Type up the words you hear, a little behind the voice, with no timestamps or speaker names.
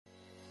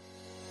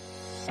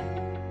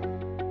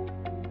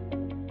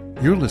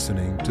You're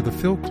listening to the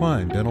Phil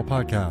Klein Dental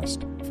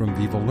Podcast from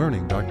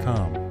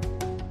VivaLearning.com.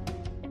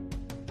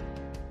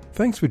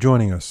 Thanks for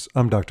joining us.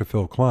 I'm Dr.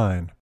 Phil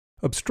Klein.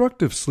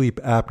 Obstructive sleep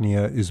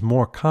apnea is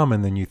more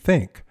common than you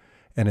think,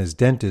 and as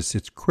dentists,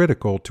 it's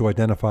critical to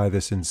identify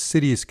this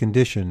insidious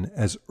condition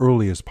as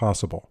early as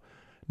possible.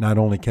 Not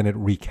only can it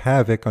wreak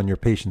havoc on your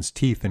patient's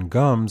teeth and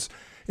gums,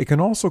 it can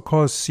also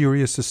cause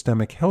serious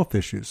systemic health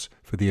issues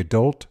for the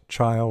adult,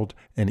 child,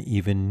 and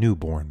even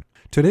newborn.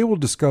 Today we'll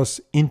discuss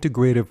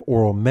integrative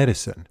oral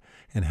medicine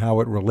and how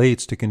it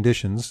relates to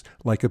conditions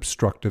like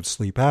obstructive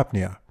sleep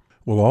apnea.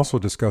 We'll also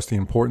discuss the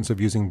importance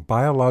of using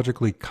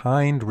biologically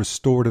kind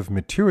restorative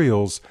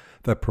materials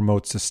that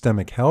promote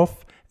systemic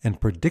health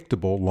and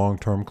predictable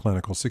long-term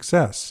clinical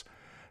success.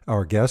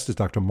 Our guest is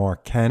Dr.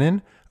 Mark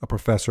Cannon, a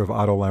professor of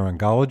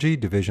Otolaryngology,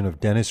 Division of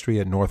Dentistry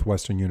at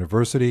Northwestern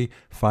University,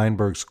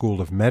 Feinberg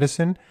School of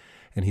Medicine,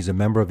 and he's a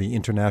member of the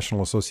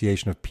International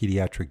Association of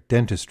Pediatric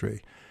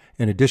Dentistry.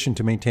 In addition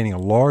to maintaining a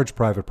large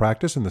private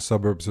practice in the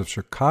suburbs of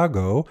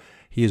Chicago,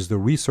 he is the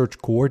research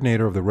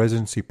coordinator of the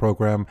residency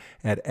program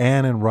at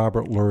Ann and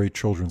Robert Lurie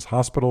Children's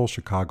Hospital,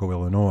 Chicago,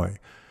 Illinois.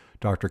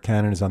 Dr.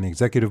 Cannon is on the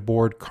executive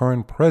board,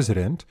 current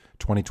president,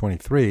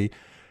 2023,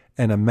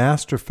 and a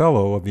master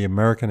fellow of the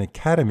American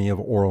Academy of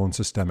Oral and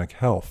Systemic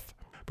Health.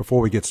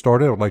 Before we get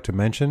started, I'd like to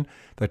mention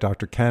that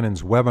Dr.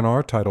 Cannon's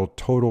webinar titled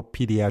Total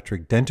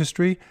Pediatric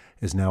Dentistry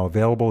is now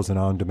available as an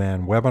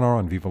on-demand webinar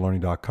on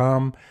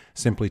VivaLearning.com.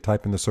 Simply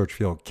type in the search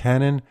field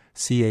Cannon,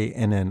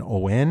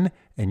 C-A-N-N-O-N,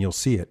 and you'll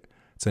see it.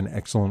 It's an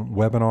excellent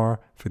webinar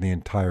for the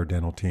entire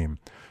dental team.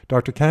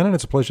 Dr. Cannon,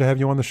 it's a pleasure to have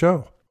you on the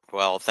show.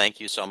 Well, thank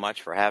you so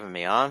much for having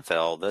me on,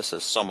 Phil. This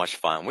is so much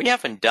fun. We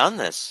haven't done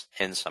this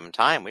in some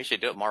time. We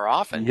should do it more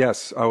often.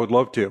 Yes, I would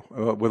love to.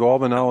 With all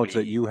the knowledge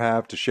that you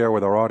have to share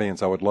with our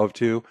audience, I would love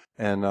to.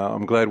 And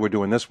I'm glad we're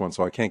doing this one,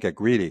 so I can't get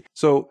greedy.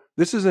 So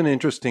this is an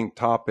interesting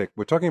topic.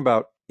 We're talking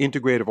about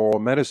integrative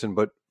oral medicine,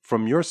 but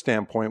from your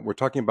standpoint, we're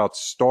talking about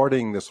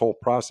starting this whole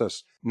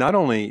process, not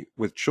only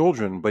with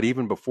children, but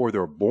even before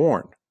they're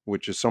born,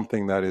 which is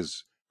something that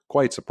is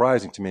quite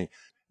surprising to me.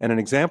 And an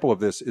example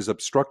of this is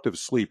obstructive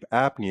sleep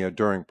apnea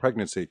during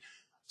pregnancy.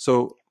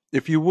 So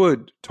if you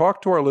would,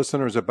 talk to our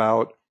listeners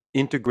about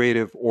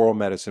integrative oral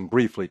medicine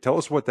briefly. Tell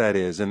us what that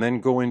is, and then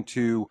go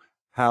into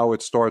how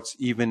it starts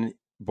even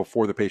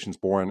before the patient's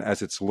born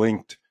as it's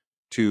linked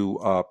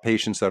to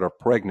patients that are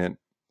pregnant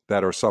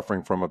that are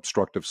suffering from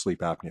obstructive sleep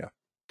apnea.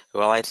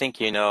 Well, I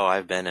think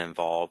I've been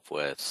involved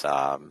with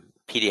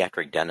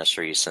pediatric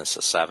dentistry since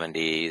the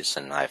 70s,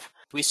 and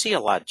we see a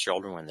lot of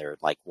children when they're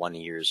like 1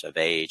 year of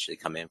age. They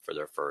come in for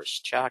their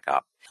first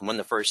checkup. And one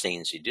of the first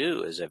things you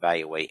do is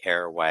evaluate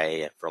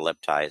airway for lip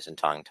ties and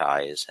tongue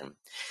ties. And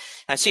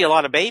I see a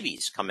lot of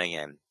babies coming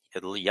in,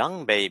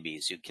 young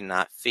babies who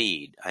cannot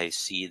feed. I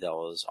see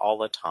those all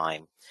the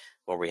time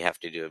where we have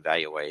to do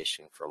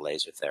evaluation for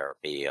laser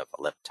therapy of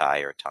a lip tie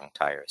or tongue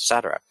tie,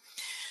 etc.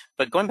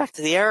 But going back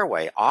to the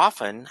airway,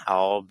 often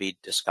I'll be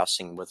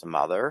discussing with a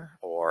mother,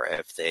 or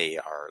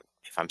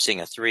if I'm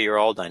seeing a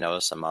 3-year-old, I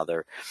notice the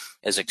mother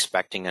is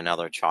expecting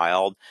another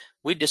child.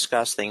 We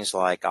discuss things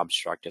like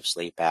obstructive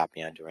sleep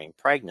apnea during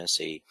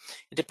pregnancy.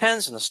 It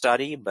depends on the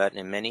study, but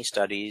in many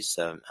studies,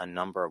 a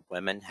number of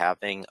women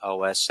having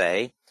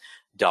OSA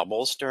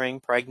doubles during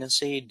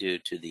pregnancy due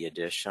to the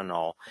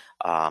additional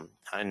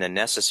and the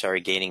necessary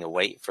gaining of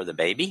weight for the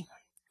baby.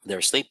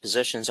 Their sleep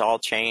positions all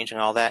change and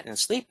all that. And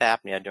sleep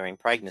apnea during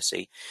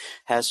pregnancy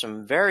has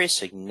some very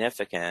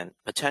significant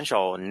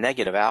potential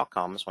negative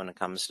outcomes when it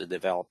comes to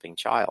developing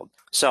child.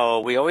 So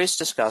we always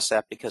discuss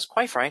that because,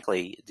 quite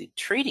frankly,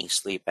 treating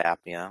sleep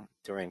apnea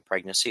during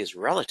pregnancy is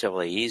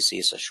relatively easy.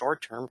 It's a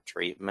short-term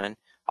treatment,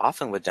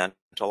 often with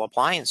dental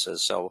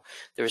appliances. So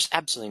there's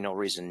absolutely no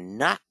reason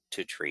not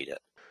to treat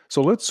it.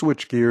 So let's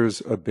switch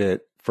gears a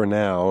bit for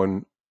now,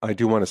 and I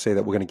do want to say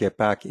that we're going to get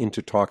back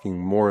into talking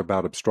more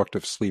about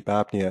obstructive sleep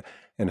apnea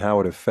and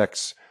how it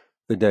affects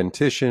the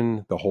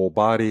dentition, the whole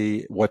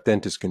body, what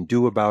dentists can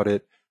do about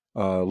it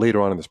later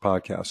on in this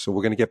podcast. So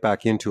we're going to get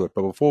back into it.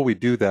 But before we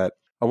do that,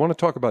 I want to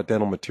talk about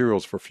dental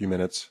materials for a few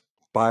minutes,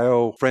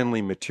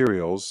 bio-friendly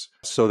materials,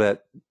 so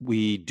that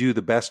we do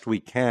the best we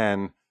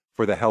can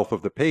for the health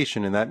of the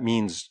patient. And that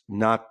means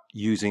not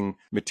using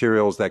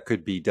materials that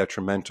could be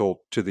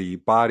detrimental to the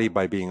body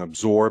by being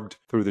absorbed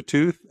through the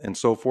tooth and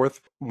so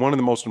forth. One of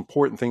the most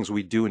important things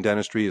we do in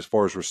dentistry as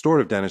far as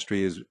restorative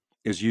dentistry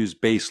is use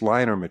base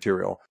liner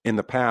material. In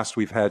the past,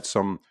 we've had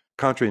some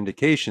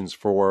contraindications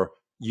for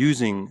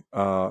using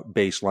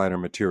base liner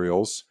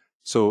materials.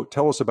 So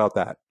tell us about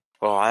that.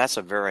 Well, that's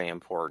a very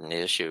important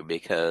issue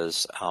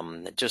because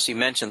just you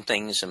mentioned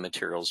things and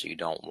materials you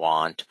don't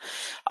want.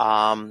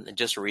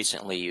 Just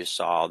recently you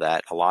saw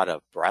that a lot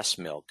of breast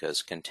milk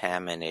is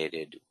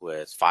contaminated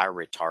with fire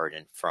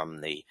retardant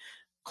from the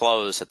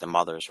clothes that the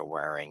mothers are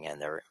wearing,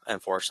 and they're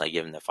unfortunately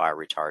giving the fire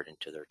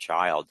retardant to their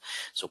child.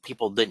 So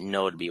people didn't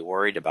know to be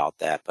worried about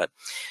that. But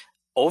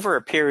over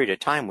a period of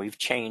time, we've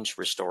changed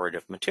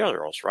restorative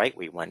materials, right?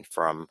 We went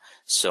from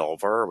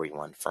silver, we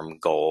went from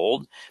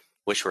gold.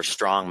 which were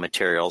strong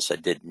materials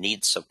that did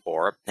need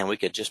support, and we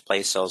could just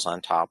place those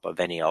on top of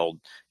any old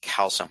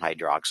calcium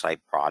hydroxide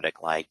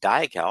product like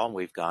Diacal, and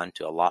we've gone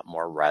to a lot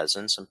more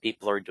resins, and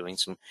people are doing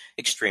some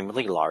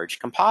extremely large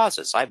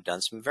composites. I've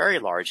done some very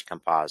large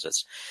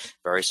composites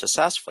very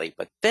successfully,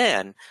 but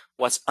then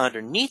what's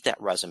underneath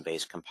that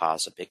resin-based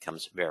composite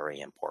becomes very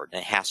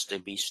important. It has to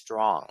be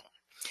strong.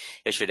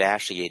 It should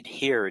actually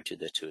adhere to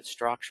the tooth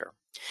structure.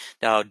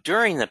 Now,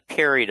 during the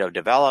period of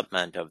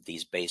development of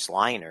these base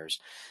liners,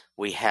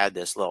 we had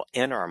this little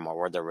interim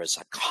where there was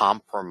a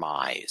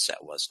compromise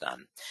that was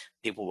done.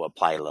 People would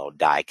apply a little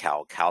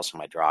Dical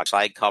calcium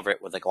hydroxide, cover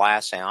it with a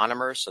glass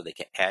ionomer so they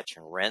could etch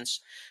and rinse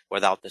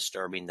without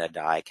disturbing the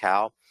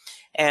Dical.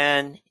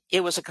 And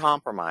it was a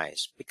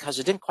compromise because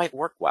it didn't quite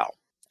work well.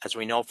 As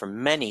we know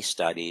from many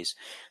studies,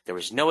 there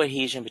was no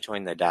adhesion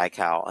between the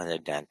Dical and the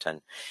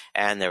dentin,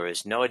 and there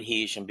was no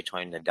adhesion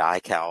between the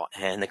Dical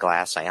and the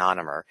glass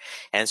ionomer.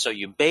 And so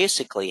you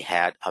basically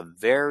had a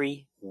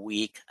very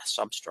weak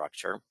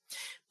substructure.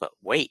 But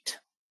wait,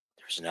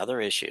 there's another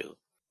issue.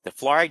 The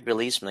fluoride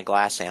released from the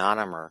glass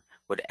ionomer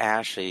would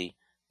actually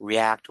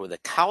react with the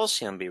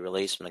calcium be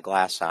released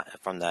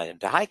from the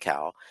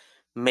Dical,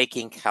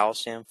 making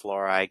calcium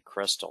fluoride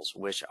crystals,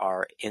 which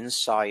are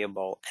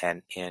insoluble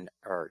and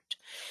inert.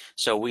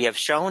 So we have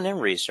shown in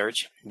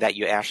research that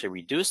you actually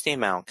reduce the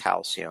amount of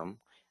calcium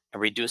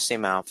and reduce the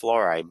amount of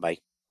fluoride by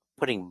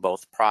putting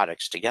both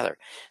products together.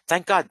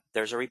 Thank God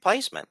there's a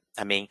replacement.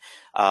 I mean,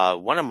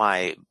 one of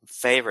my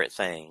favorite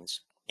things,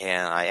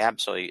 and I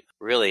absolutely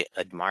really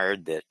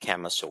admired the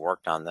chemists who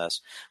worked on this,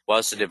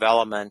 was the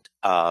development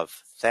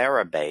of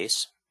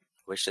TheraBase,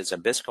 which is a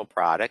visco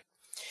product.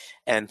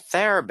 And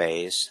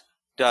TheraBase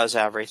does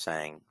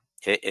everything.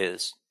 It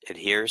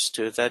adheres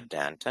to the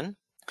dentin.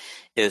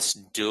 It's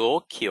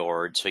dual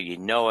cured, so you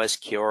know it's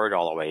cured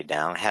all the way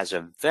down. It has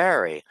a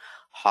very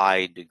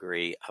high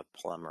degree of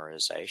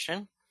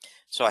polymerization,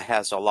 so it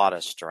has a lot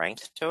of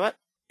strength to it.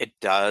 It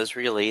does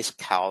release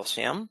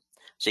calcium,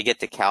 so you get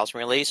the calcium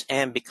release,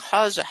 and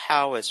because of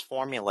how it's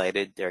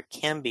formulated, there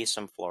can be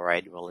some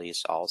fluoride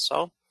release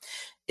also.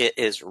 It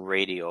is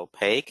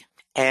radiopaque,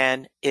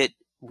 and it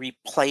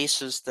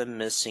replaces the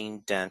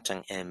missing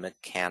dentin and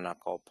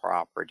mechanical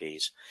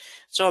properties.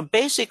 So it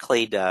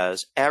basically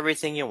does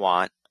everything you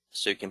want,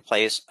 so you can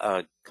place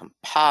a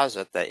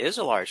composite that is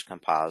a large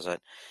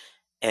composite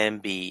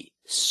and be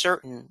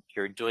certain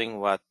you're doing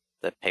what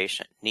the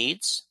patient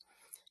needs,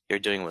 you're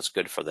doing what's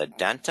good for the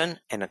dentin,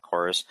 and of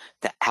course,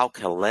 the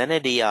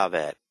alkalinity of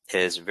it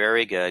is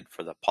very good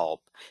for the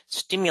pulp,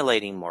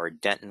 stimulating more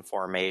dentin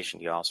formation.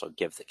 You also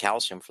give the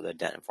calcium for the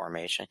dentin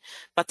formation,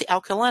 but the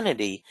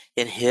alkalinity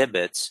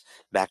inhibits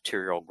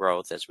bacterial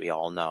growth, as we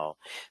all know.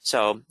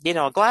 So,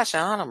 a glass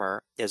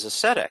ionomer is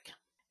acidic.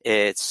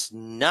 It's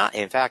not,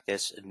 in fact,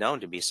 it's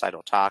known to be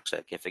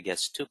cytotoxic if it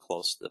gets too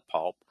close to the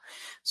pulp.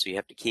 So you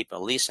have to keep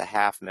at least a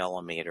 0.5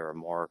 millimeter or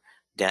more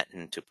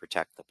dentin to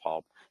protect the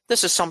pulp.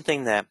 This is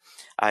something that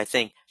I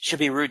think should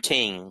be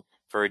routine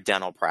for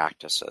dental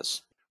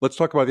practices. Let's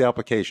talk about the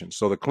application.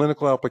 So the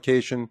clinical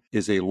application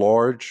is a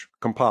large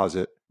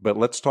composite, but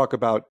let's talk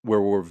about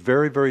where we're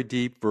very, very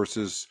deep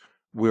versus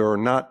we're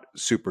not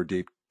super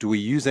deep. Do we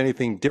use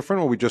anything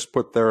different, or we just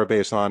put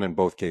TheraBase on in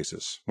both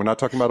cases? We're not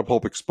talking about a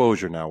pulp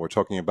exposure now. We're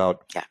talking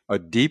about a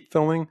deep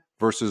filling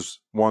versus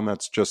one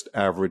that's just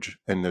average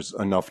and there's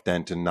enough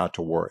dentin not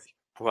to worry.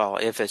 Well,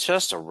 if it's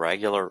just a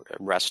regular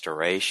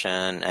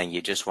restoration and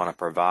you just want to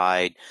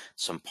provide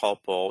some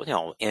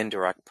pulpal,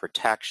 indirect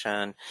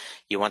protection,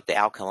 you want the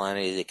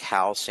alkalinity, the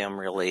calcium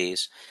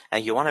release,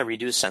 and you want to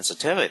reduce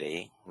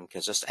sensitivity,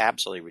 because this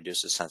absolutely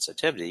reduces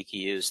sensitivity, you can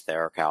use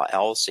Theracal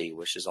LC,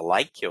 which is a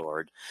light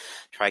cured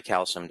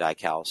tricalcium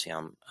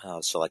dicalcium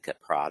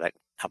silicate product.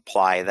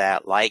 Apply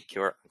that light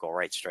cure, go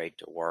right straight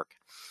to work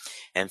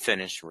and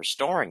finish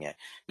restoring it.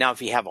 Now,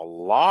 if you have a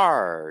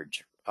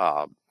large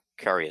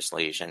carious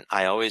lesion,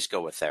 I always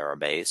go with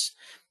TheraBase,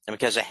 and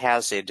because it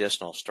has the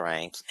additional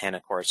strength, and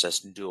of course it's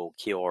dual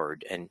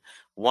cured. And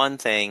one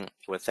thing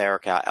with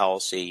Theracal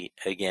LC,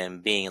 again,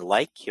 being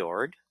light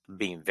cured,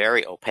 being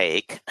very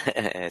opaque,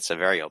 it's a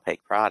very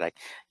opaque product,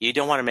 you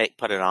don't want to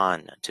put it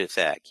on too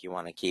thick. You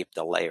want to keep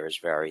the layers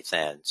very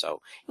thin.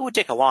 So it would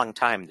take a long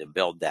time to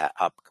build that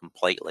up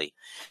completely.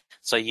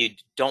 So you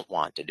don't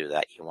want to do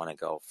that. You want to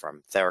go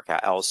from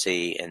Theracal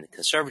LC and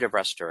conservative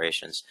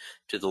restorations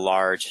to the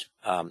large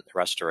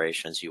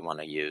restorations. You want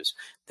to use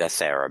the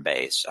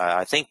TheraBase.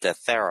 I think the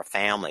Thera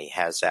family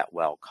has that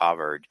well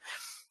covered,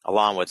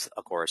 along with,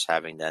 of course,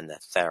 having then the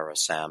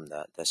TheraSem,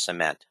 the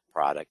cement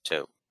product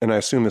too. And I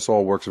assume this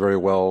all works very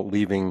well,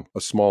 leaving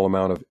a small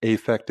amount of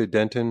affected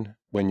dentin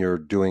when you're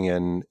doing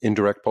an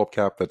indirect pulp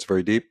cap that's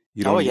very deep.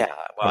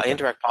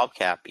 Indirect pulp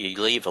cap,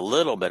 you leave a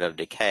little bit of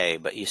decay,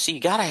 but you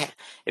see,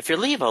 if you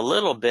leave a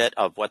little bit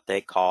of what they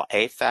call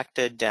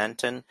affected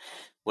dentin,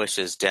 which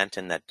is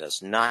dentin that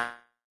does not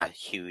have a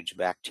huge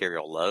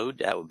bacterial load,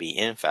 that would be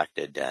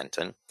infected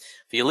dentin.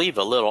 If you leave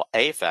a little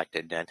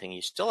affected dentin,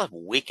 you still have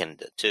weakened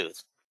the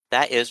tooth.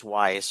 That is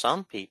why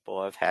some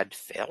people have had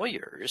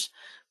failures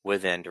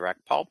within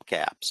direct pulp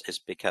caps is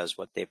because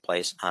what they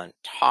place on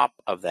top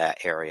of that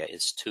area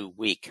is too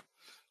weak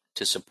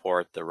to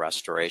support the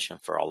restoration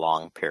for a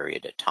long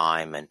period of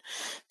time. And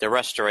the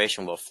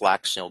restoration will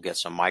flex, and you'll get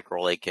some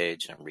micro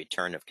leakage and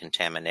return of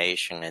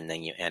contamination, and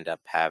then you end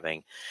up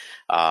having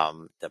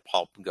the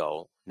pulp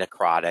go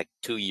necrotic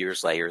 2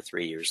 years later,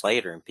 3 years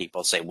later, and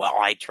people say, well,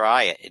 I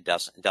try it. It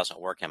doesn't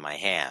work in my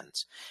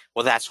hands.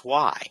 Well, that's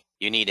why.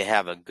 You need to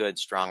have a good,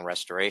 strong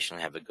restoration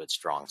and have a good,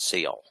 strong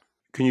seal.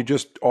 Can you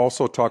just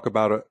also talk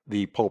about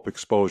the pulp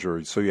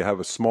exposure? So you have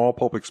a small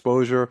pulp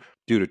exposure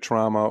due to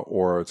trauma,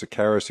 or it's a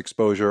caries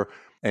exposure,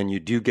 and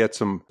you do get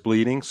some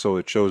bleeding, so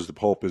it shows the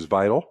pulp is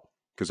vital.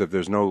 Because if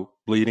there's no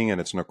bleeding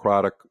and it's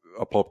necrotic,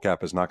 a pulp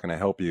cap is not going to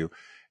help you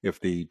if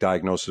the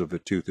diagnosis of the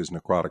tooth is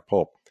necrotic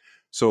pulp.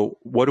 So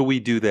what do we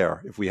do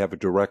there if we have a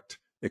direct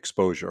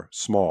exposure,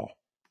 small?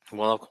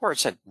 Well, of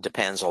course, it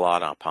depends a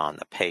lot upon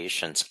the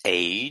patient's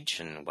age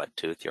and what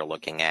tooth you're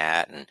looking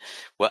at and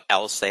what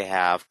else they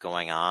have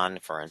going on.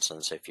 For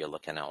instance, if you're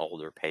looking at an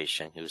older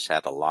patient who's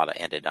had a lot of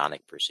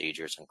endodontic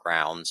procedures and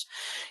crowns,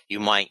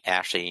 you might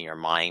actually in your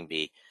mind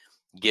be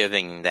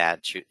giving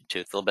that tooth a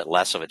little bit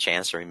less of a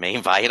chance to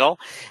remain vital,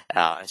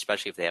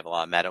 especially if they have a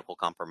lot of medical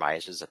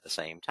compromises at the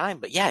same time.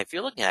 But yeah, if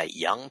you're looking at a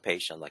young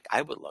patient like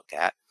I would look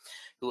at,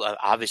 who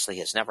obviously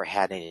has never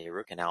had any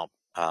root canal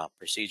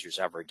procedures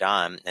ever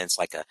done, and it's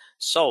like a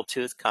sole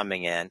tooth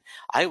coming in,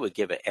 I would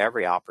give it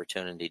every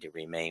opportunity to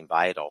remain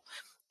vital.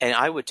 And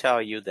I would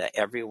tell you that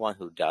everyone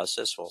who does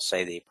this will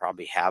say they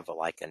probably have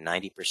like a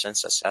 90%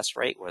 success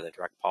rate with a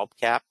direct pulp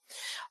cap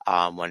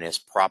when it's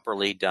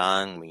properly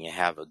done, when you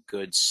have a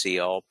good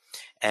seal.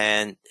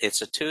 And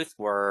it's a tooth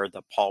where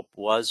the pulp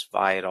was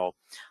vital,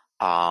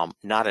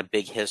 not a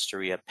big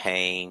history of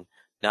pain,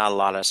 not a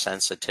lot of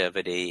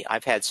sensitivity.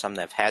 I've had some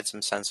that have had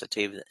some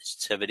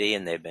sensitivity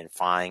and they've been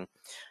fine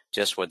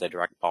just with a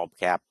direct pulp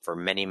cap for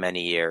many,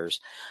 many years.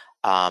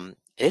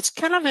 It's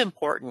kind of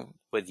important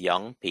with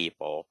young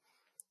people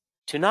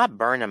to not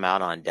burn them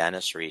out on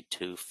dentistry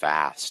too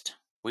fast.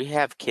 We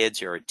have kids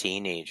who are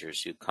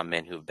teenagers who come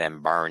in who've been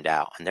burned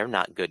out, and they're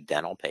not good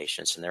dental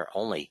patients, and they're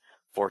only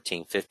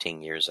 14,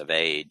 15 years of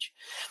age.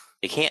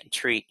 You can't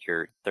treat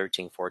your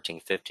 13,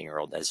 14,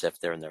 15-year-old as if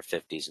they're in their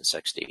 50s and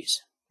 60s.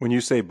 When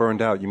you say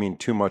burned out, you mean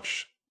too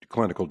much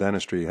clinical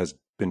dentistry has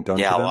been done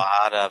to them? Yeah, a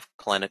lot of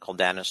clinical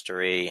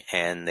dentistry,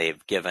 and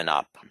they've given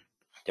up.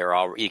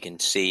 You can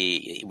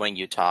see when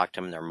you talk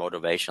to them, their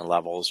motivation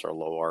levels are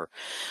lower.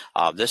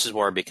 This is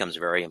where it becomes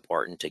very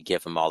important to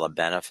give them all the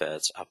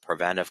benefits of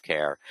preventive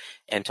care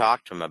and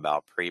talk to them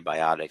about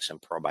prebiotics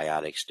and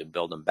probiotics to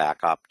build them back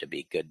up to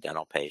be good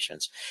dental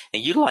patients.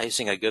 And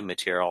utilizing a good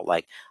material,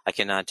 like I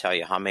cannot tell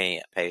you how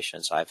many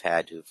patients I've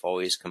had who've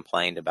always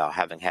complained about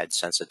having had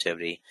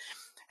sensitivity.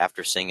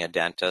 After seeing a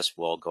dentist,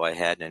 we'll go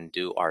ahead and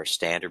do our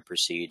standard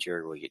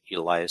procedure. We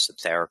utilize the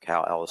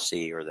TheraCal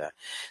LC or the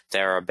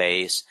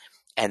TheraBase,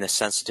 and the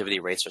sensitivity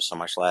rates are so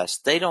much less.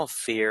 They don't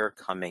fear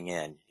coming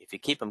in. If you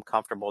keep them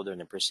comfortable during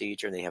the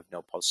procedure, they have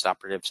no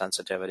postoperative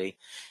sensitivity.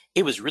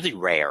 It was really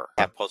rare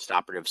to have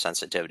postoperative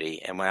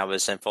sensitivity. And when I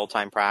was in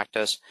full-time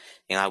practice,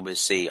 I would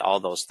see all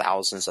those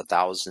thousands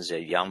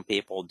of young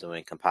people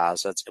doing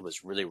composites. It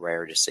was really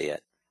rare to see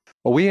it.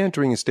 Are we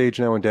entering a stage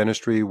now in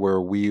dentistry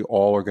where we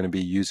all are going to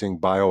be using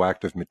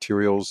bioactive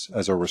materials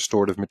as our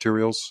restorative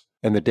materials,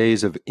 and the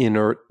days of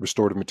inert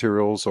restorative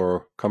materials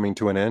are coming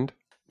to an end?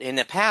 In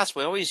the past,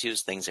 we always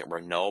used things that were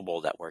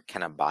noble, that were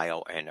kind of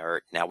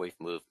bio-inert. Now we've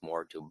moved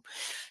more to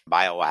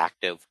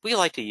bioactive. We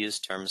like to use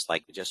terms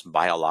like just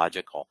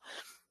biological,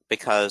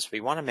 because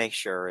we want to make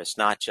sure it's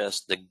not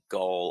just the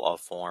goal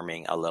of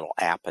forming a little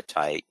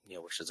apatite,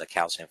 which is a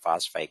calcium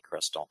phosphate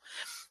crystal.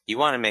 You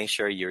want to make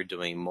sure you're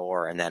doing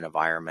more in that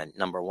environment.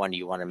 Number one,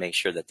 you want to make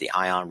sure that the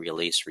ion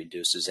release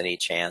reduces any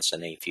chance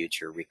in any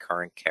future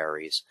recurrent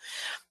caries.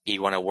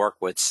 You want to work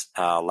with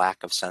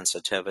lack of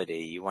sensitivity.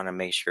 You want to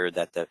make sure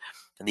that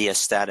the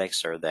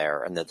aesthetics are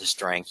there and that the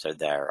strengths are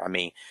there. I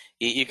mean,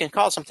 you can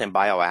call something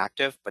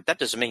bioactive, but that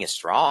doesn't mean it's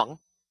strong.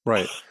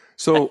 Right.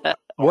 So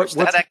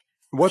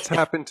what's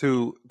happened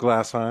to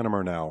glass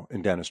ionomer now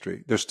in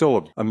dentistry? There's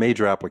still a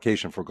major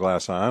application for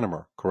glass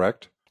ionomer,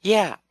 correct?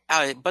 Yeah,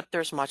 but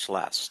there's much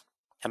less.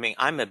 I mean,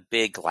 I'm a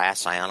big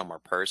glass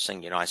ionomer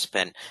person. I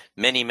spent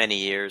many, many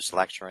years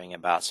lecturing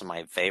about some of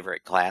my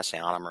favorite glass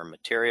ionomer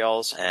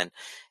materials,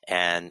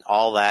 and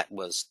all that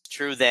was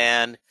true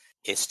then.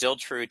 It's still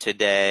true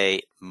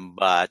today,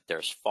 but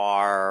there's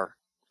far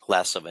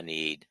less of a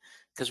need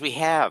because we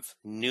have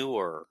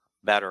newer,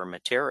 better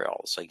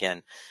materials.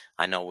 Again,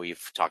 I know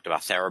we've talked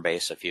about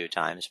TheraBase a few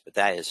times, but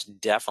that is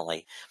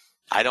definitely,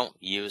 I don't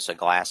use a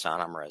glass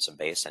ionomer as a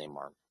base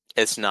anymore.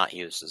 It's not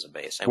used as a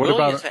base. I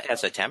will use it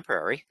as a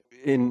temporary.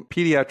 In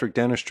pediatric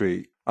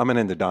dentistry, I'm an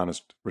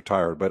endodontist,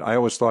 retired, but I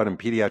always thought in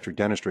pediatric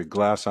dentistry,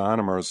 glass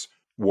ionomers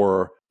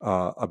were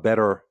a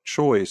better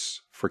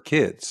choice for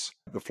kids,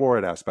 the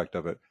fluoride aspect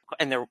of it.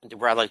 And they're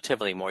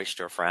relatively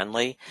moisture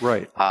friendly.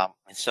 Right.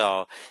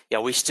 So, yeah,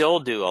 we still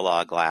do a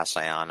lot of glass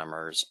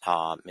ionomers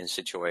in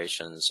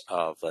situations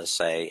of, let's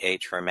say,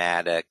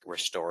 atraumatic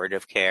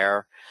restorative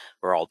care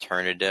or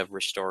alternative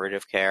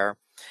restorative care.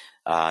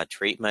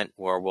 Treatment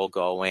where we'll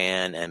go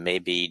in and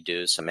maybe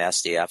do some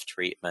SDF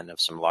treatment of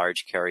some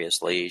large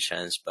carious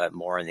lesions, but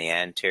more in the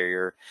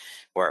anterior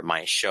where it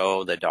might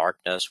show the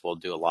darkness. We'll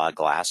do a lot of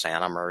glass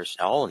anomers.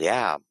 Oh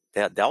yeah,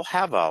 they'll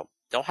have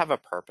a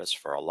purpose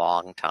for a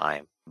long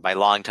time. By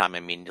long time, I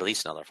mean at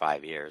least another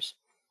 5 years.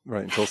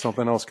 Right, until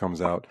something else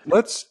comes out.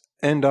 Let's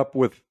end up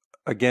with,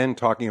 again,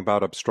 talking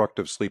about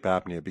obstructive sleep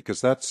apnea,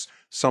 because that's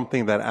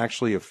something that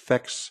actually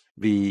affects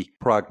the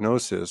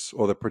prognosis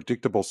or the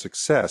predictable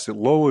success. It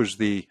lowers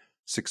the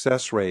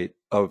success rate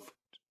of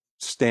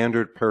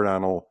standard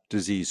periodontal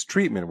disease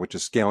treatment, which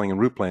is scaling and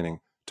root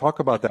planing. Talk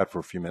about that for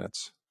a few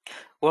minutes.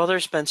 Well,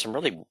 there's been some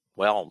really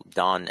well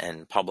done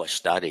and published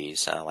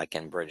studies, like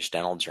in British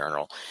Dental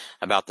Journal,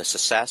 about the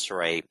success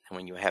rate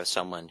when you have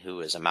someone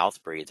who is a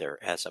mouth breather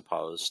as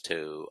opposed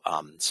to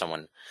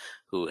someone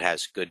who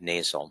has good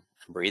nasal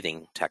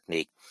breathing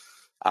technique.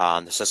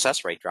 The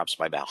success rate drops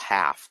by about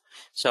half.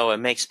 So it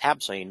makes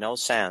absolutely no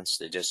sense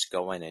to just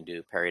go in and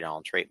do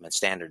periodontal treatment,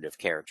 standard of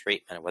care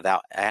treatment,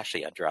 without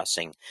actually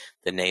addressing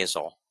the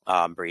nasal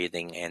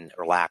breathing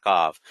or lack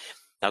of.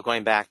 Now,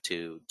 going back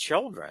to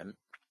children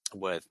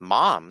with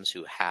moms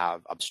who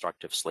have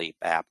obstructive sleep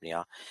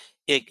apnea,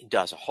 it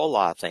does a whole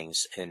lot of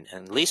things. And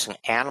at least in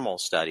animal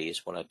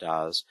studies, what it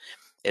does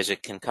is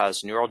it can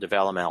cause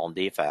neurodevelopmental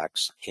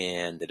defects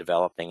in the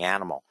developing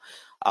animal.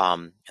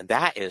 And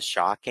that is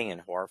shocking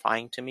and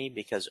horrifying to me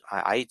because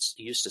I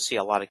used to see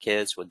a lot of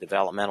kids with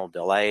developmental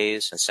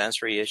delays and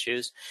sensory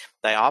issues.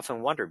 They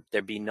often wondered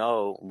there'd be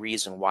no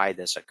reason why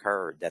this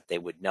occurred that they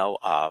would know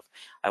of.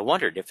 I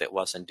wondered if it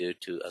wasn't due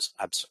to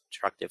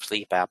obstructive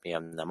sleep apnea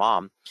in the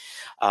mom.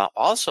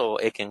 Also,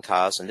 it can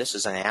cause, and this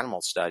is in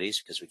animal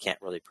studies because we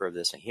can't really prove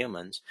this in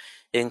humans,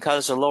 it can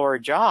cause the lower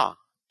jaw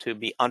to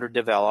be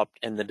underdeveloped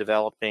in the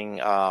developing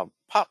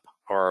pup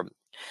or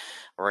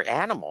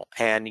animal.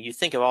 And you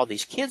think of all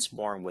these kids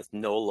born with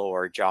no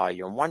lower jaw,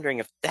 you're wondering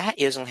if that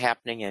isn't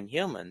happening in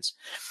humans.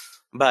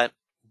 But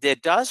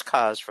it does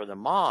cause for the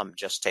mom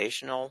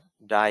gestational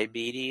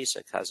diabetes.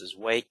 It causes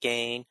weight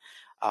gain.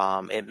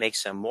 It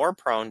makes them more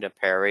prone to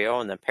perio,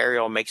 and the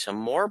perio makes them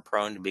more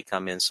prone to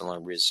become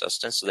insulin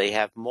resistant. So they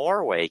have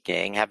more weight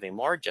gain, having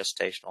more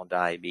gestational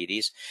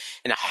diabetes,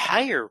 and a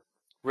higher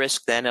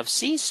risk then of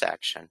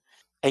C-section.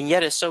 And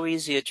yet it's so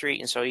easy to treat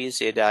and so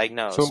easy to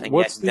diagnose. So And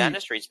yet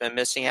dentistry's been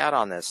missing out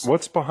on this.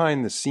 what's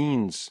behind the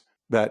scenes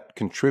that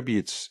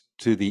contributes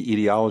to the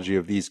etiology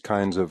of these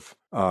kinds of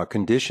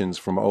conditions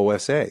from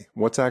OSA?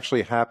 What's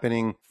actually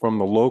happening from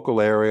the local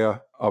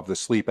area of the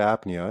sleep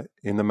apnea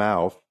in the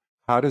mouth?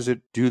 How does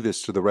it do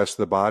this to the rest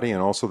of the body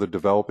and also the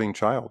developing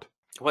child?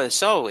 Well, it's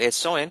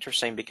so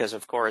interesting because,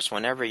 of course,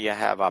 whenever you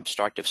have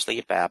obstructive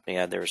sleep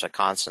apnea, there's a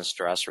constant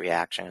stress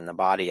reaction in the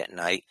body at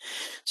night.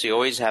 So you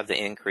always have the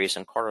increase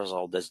in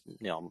cortisol,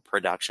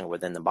 production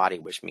within the body,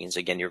 which means,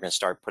 again, you're going to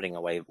start putting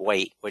away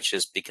weight, which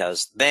is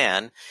because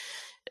then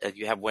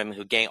you have women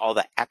who gain all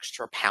the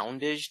extra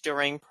poundage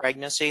during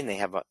pregnancy, and they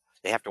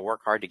have to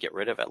work hard to get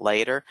rid of it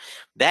later.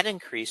 That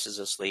increases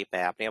the sleep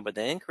apnea, but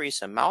the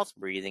increase in mouth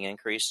breathing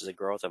increases the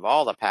growth of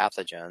all the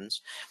pathogens.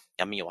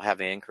 I mean, you'll have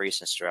an increase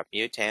in strep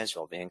mutans,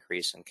 you'll have an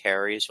increase in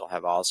caries, you'll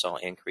have also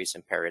an increase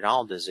in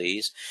periodontal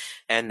disease,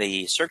 and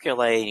the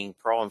circulating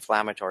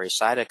pro-inflammatory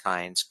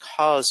cytokines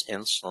cause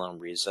insulin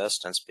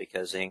resistance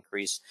because they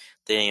increase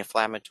the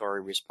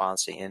inflammatory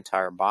response to the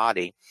entire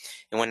body.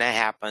 And when that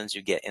happens,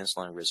 you get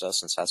insulin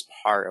resistance. That's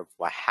part of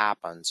what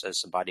happens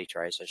as the body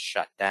tries to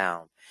shut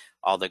down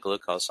all the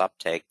glucose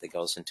uptake that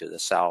goes into the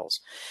cells.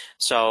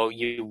 So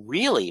you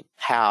really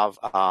have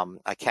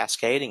a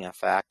cascading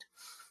effect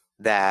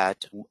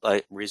that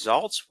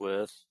results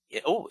with,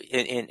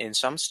 in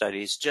some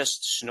studies,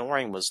 just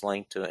snoring was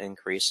linked to an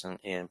increase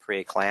in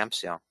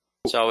preeclampsia.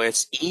 So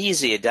it's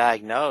easy to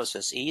diagnose,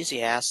 it's easy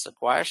to ask the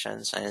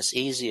questions, and it's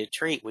easy to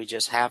treat. We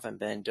just haven't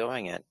been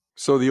doing it.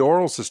 So the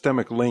oral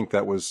systemic link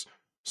that was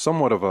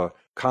somewhat of a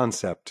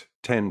concept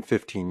 10,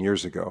 15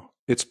 years ago,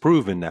 it's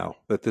proven now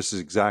that this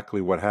is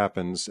exactly what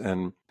happens,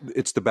 and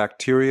it's the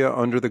bacteria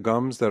under the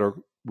gums that are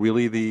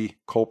really the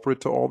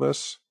culprit to all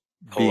this?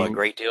 A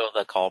great deal of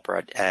the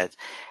culprit.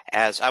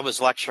 As I was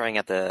lecturing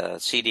at the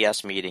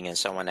CDS meeting and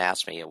someone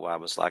asked me what I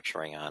was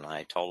lecturing on,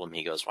 I told him,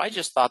 he goes, well, I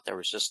just thought there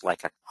was just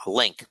like a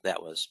link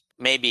that was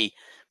maybe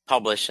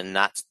published in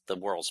not the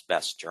world's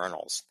best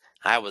journals.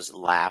 I was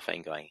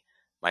laughing, going,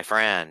 my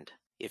friend,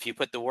 if you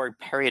put the word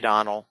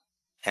periodontal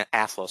and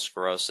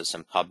atherosclerosis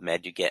in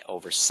PubMed, you get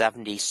over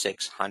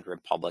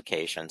 7,600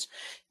 publications,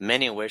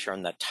 many of which are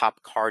in the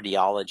top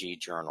cardiology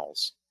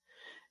journals.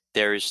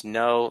 There's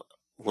no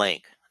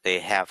link. They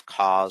have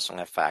cause and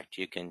effect.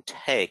 You can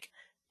take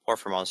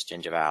Porphyromonas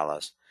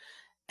gingivalis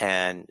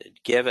and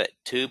give it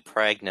to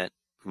pregnant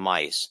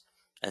mice,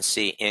 and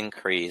see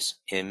increase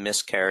in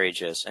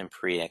miscarriages and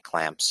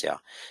preeclampsia.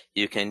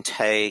 You can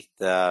take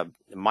the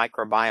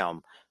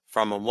microbiome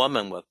from a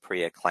woman with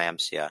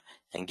preeclampsia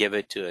and give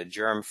it to a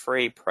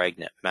germ-free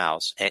pregnant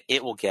mouse, and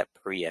it will get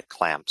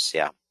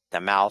preeclampsia.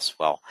 The mouse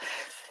will.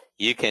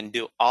 You can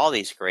do all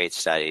these great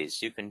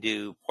studies. You can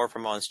do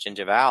Porphyromonas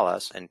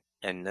gingivalis,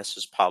 and this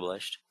is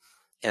published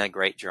in a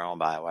great journal,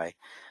 by the way,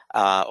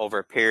 over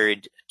a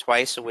period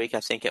twice a week, I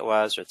think it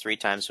was, or 3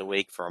 times a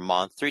week for a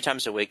month, 3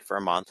 times a week for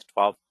a month,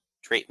 12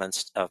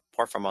 treatments of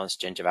Porphyromonas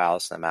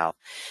gingivalis in the mouth.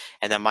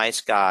 And the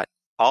mice got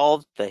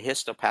all the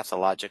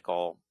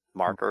histopathological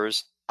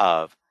markers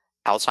of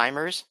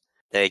Alzheimer's.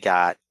 They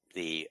got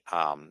the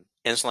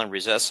insulin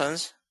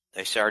resistance.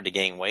 They started to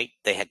gain weight.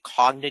 They had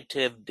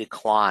cognitive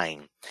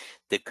decline.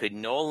 They could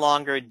no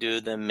longer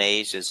do the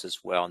mazes as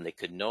well, and they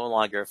could no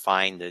longer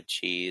find the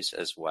cheese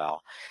as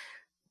well.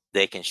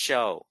 They can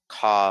show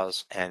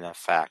cause and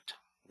effect.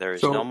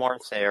 There's no more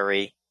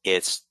theory.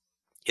 It's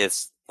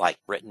like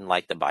written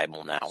like the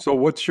Bible now. So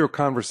what's your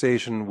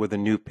conversation with a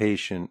new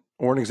patient,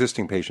 or an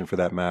existing patient for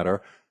that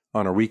matter,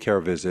 on a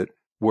recare visit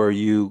where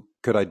you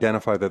could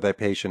identify that that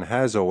patient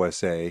has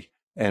OSA?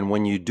 And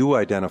when you do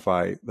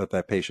identify that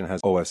that patient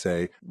has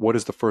OSA, what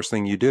is the first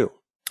thing you do?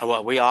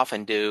 Well, we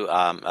often do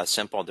a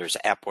simple, there's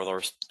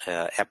Epworth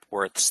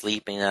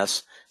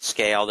sleepiness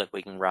scale that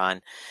we can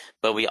run,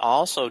 but we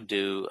also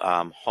do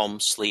home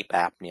sleep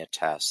apnea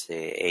tests,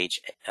 the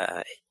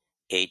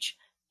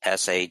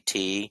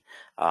HSAT.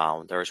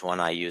 There's one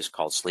I use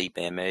called Sleep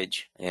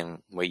Image,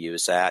 and we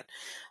use that.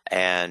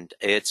 And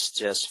it's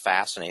just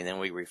fascinating. Then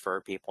we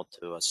refer people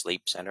to a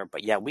sleep center.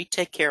 But yeah, we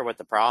take care of what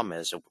the problem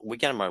is. We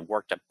get them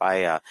worked up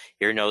by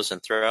ear, nose,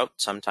 and throat.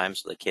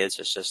 Sometimes the kids,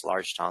 it's just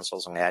large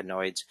tonsils and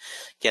adenoids.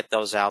 Get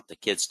those out. The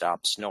kids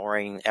stop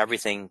snoring.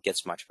 Everything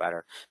gets much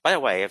better. By the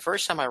way, the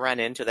first time I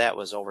ran into that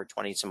was over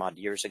 20 some odd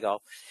years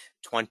ago.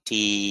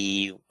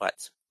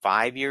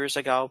 5 years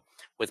ago,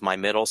 with my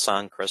middle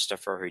son,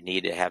 Christopher, who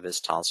needed to have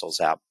his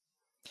tonsils out.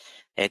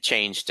 It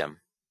changed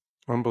him.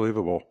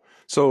 Unbelievable.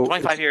 So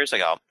 25 years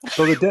ago.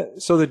 So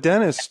the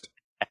dentist,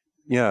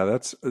 yeah,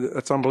 that's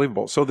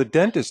unbelievable. So the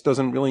dentist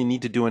doesn't really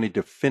need to do any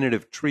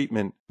definitive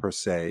treatment per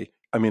se.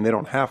 I mean, they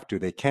don't have to,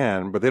 they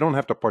can, but they don't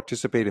have to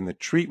participate in the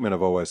treatment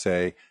of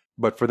OSA,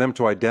 but for them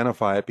to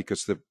identify it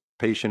because the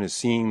patient is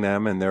seeing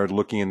them and they're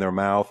looking in their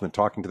mouth and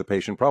talking to the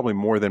patient, probably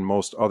more than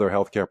most other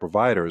healthcare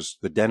providers,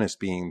 the dentist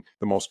being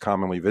the most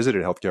commonly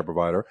visited healthcare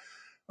provider.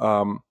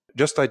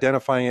 Just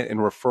identifying it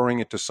and referring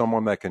it to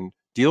someone that can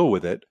deal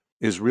with it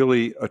is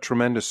really a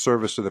tremendous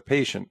service to the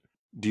patient.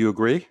 Do you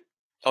agree?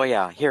 Oh,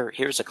 yeah.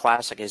 Here's a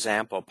classic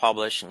example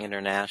published in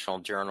International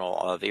Journal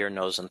of Ear,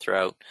 Nose, and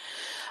Throat.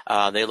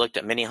 They looked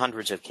at many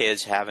hundreds of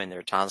kids having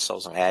their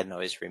tonsils and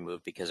adenoids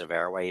removed because of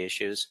airway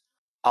issues.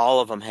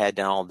 All of them had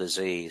dental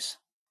disease.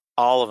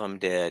 All of them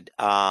did.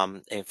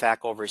 In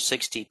fact, over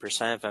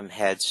 60% of them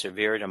had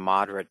severe to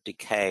moderate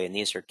decay, and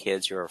these are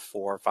kids who are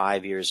 4 or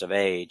 5 years of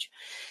age.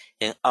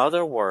 In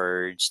other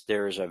words,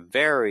 there's a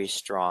very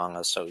strong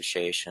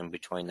association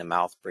between the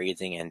mouth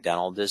breathing and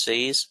dental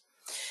disease.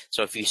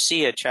 So if you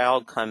see a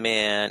child come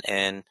in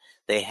and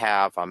they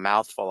have a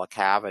mouthful of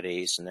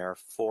cavities and they're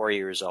 4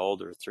 years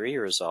old or 3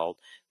 years old,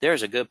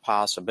 there's a good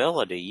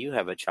possibility you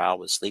have a child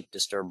with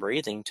sleep-disturbed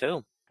breathing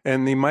too.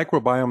 And the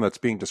microbiome that's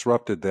being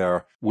disrupted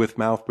there with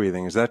mouth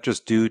breathing, is that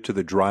just due to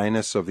the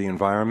dryness of the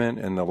environment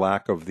and the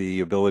lack of the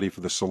ability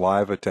for the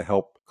saliva to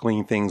help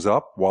clean things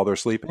up while they're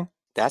sleeping?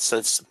 That's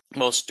the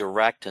most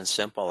direct and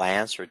simple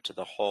answer to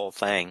the whole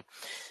thing,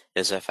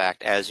 is the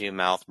fact as you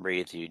mouth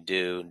breathe, you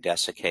do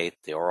desiccate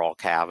the oral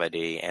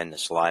cavity and the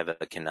saliva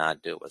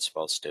cannot do what it's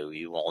supposed to.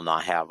 You will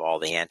not have all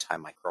the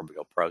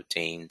antimicrobial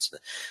proteins,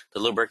 the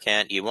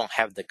lubricant. You won't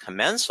have the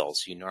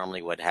commensals you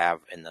normally would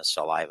have in the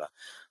saliva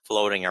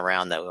floating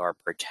around that are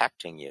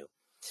protecting you.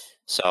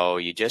 So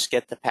you just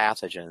get the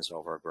pathogens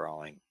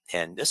overgrowing.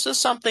 And this is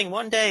something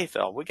one day,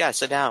 Phil, we got to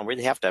sit down.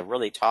 We have to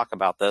really talk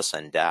about this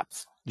in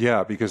depth.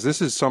 Yeah, because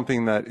this is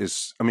something that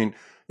is, I mean,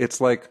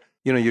 it's like,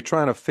 you're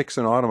trying to fix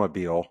an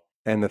automobile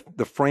and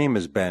the frame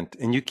is bent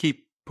and you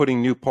keep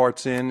putting new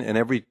parts in and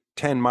every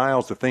 10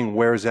 miles the thing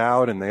wears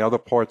out and the other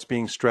part's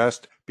being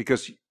stressed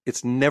because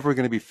it's never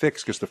going to be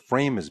fixed because the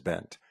frame is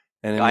bent.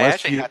 And I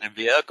actually had a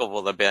vehicle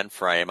with a bent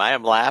frame. I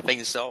am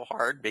laughing so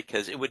hard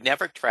because it would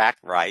never track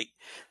right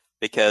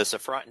because the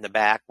front and the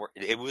back,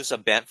 it was a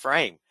bent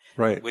frame.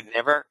 Right. It would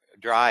never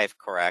drive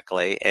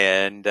correctly.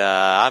 And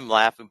I'm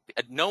laughing.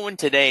 No one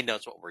today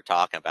knows what we're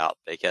talking about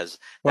because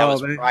that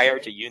was prior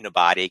to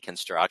unibody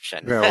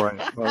construction. Yeah,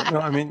 right. Well, no,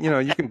 I mean,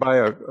 you can buy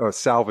a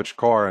salvaged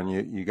car and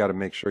you got to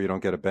make sure you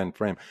don't get a bent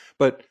frame.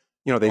 But,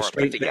 they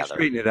straighten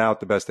it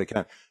out the best they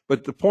can.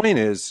 But the point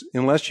is,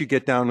 unless you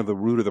get down to the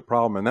root of the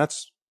problem, and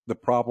that's the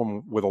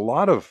problem with a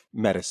lot of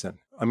medicine.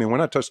 I mean, we're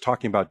not just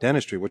talking about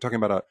dentistry. We're talking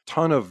about a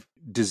ton of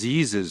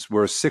diseases.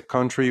 We're a sick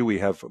country. We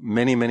have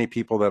many, many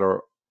people that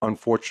are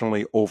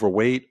unfortunately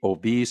overweight,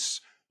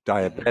 obese,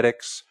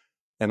 diabetics,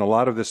 and a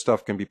lot of this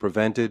stuff can be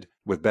prevented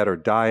with better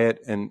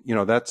diet. And,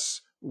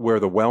 that's where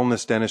the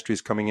wellness dentistry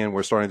is coming in.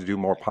 We're starting to do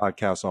more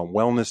podcasts on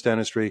wellness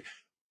dentistry.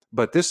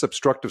 But this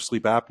obstructive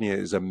sleep apnea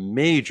is a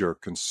major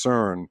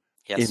concern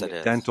in Yes, it the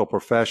is. dental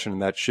profession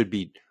that should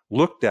be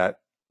looked at.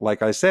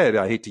 Like I said,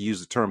 I hate to use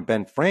the term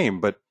bent frame,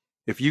 but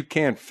if you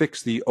can't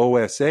fix the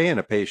OSA in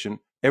a patient,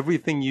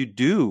 everything you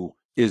do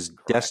is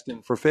Correct.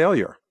 destined for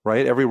failure,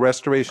 right? Every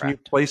restoration you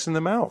Correct. place in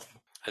the mouth.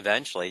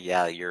 Eventually,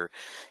 yeah, your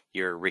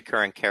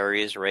recurrent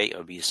caries rate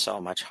will be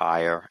so much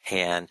higher.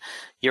 And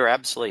you're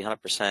absolutely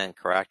 100%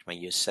 correct when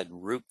you said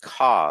root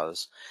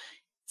cause.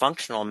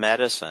 Functional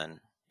medicine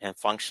and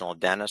functional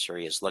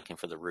dentistry is looking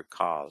for the root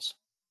cause.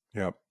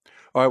 Yeah.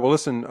 All right. Well,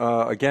 listen,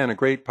 again, a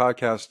great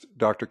podcast,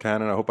 Dr.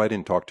 Cannon. I hope I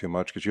didn't talk too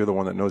much because you're the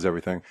one that knows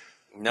everything.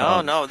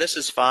 No, this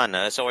is fun.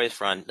 It's always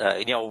fun.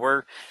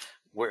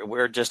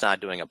 We're just not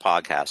doing a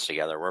podcast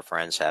together. We're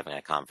friends having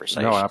a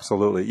conversation. No,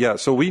 absolutely. Yeah.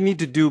 So we need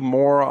to do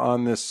more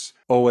on this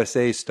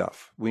OSA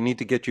stuff. We need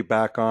to get you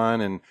back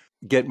on and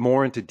get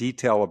more into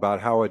detail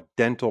about how a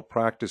dental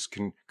practice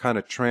can kind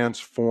of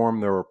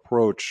transform their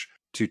approach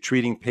to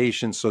treating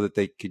patients so that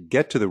they could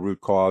get to the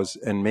root cause.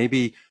 And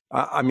maybe,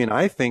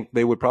 I think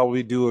they would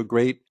probably do a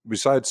great,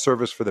 besides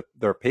service for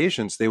their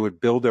patients, they would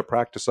build their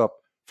practice up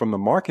from the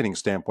marketing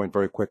standpoint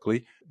very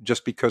quickly,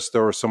 just because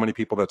there are so many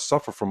people that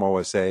suffer from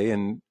OSA.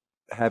 And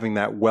having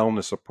that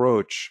wellness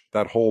approach,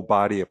 that whole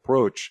body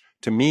approach,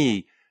 to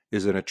me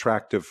is an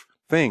attractive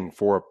thing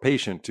for a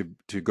patient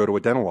to go to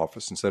a dental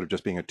office instead of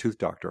just being a tooth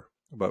doctor.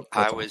 But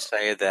I would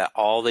say that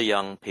all the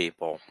young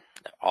people,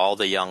 all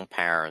the young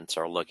parents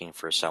are looking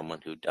for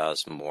someone who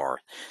does more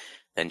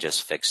than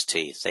just fix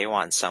teeth. They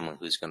want someone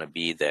who's going to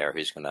be there,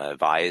 who's going to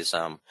advise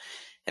them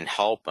and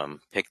help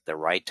them pick the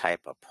right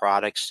type of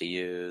products to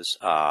use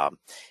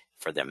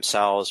for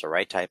themselves, the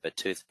right type of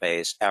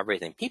toothpaste,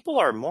 everything. People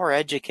are more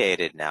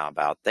educated now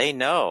about, they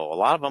know. A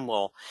lot of them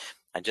will.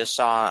 I just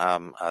saw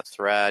a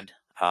thread,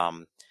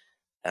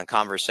 a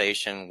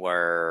conversation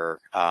where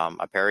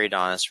a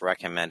periodontist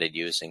recommended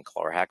using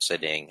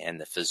chlorhexidine, and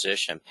the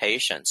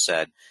physician-patient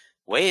said,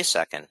 wait a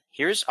second,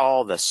 here's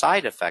all the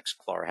side effects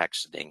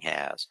chlorhexidine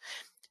has.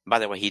 By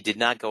the way, he did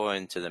not go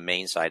into the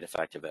main side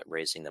effect of it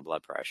raising the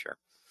blood pressure.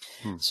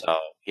 So,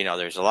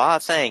 there's a lot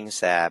of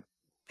things that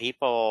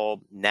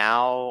people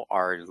now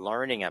are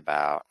learning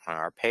about, and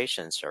our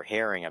patients are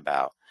hearing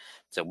about,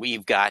 so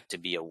we've got to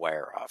be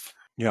aware of.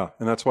 Yeah,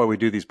 and that's why we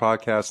do these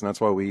podcasts, and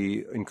that's why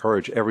we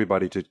encourage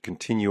everybody to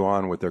continue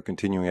on with their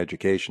continuing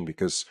education,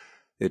 because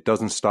it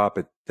doesn't stop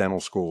at dental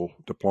school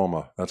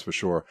diploma, that's for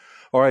sure.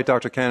 All right,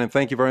 Dr. Cannon,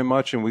 thank you very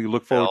much, and we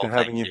look forward to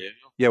having you.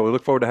 Yeah, we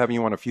look forward to having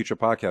you on a future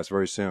podcast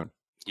very soon.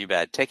 You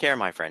bet. Take care,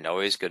 my friend.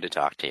 Always good to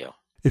talk to you.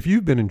 If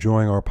you've been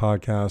enjoying our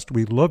podcast,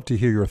 we'd love to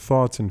hear your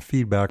thoughts and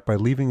feedback by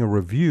leaving a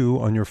review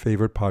on your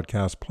favorite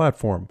podcast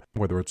platform,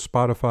 whether it's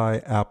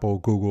Spotify, Apple,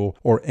 Google,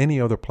 or any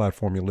other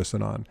platform you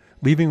listen on.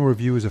 Leaving a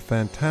review is a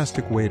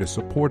fantastic way to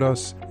support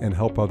us and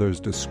help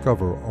others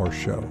discover our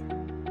show.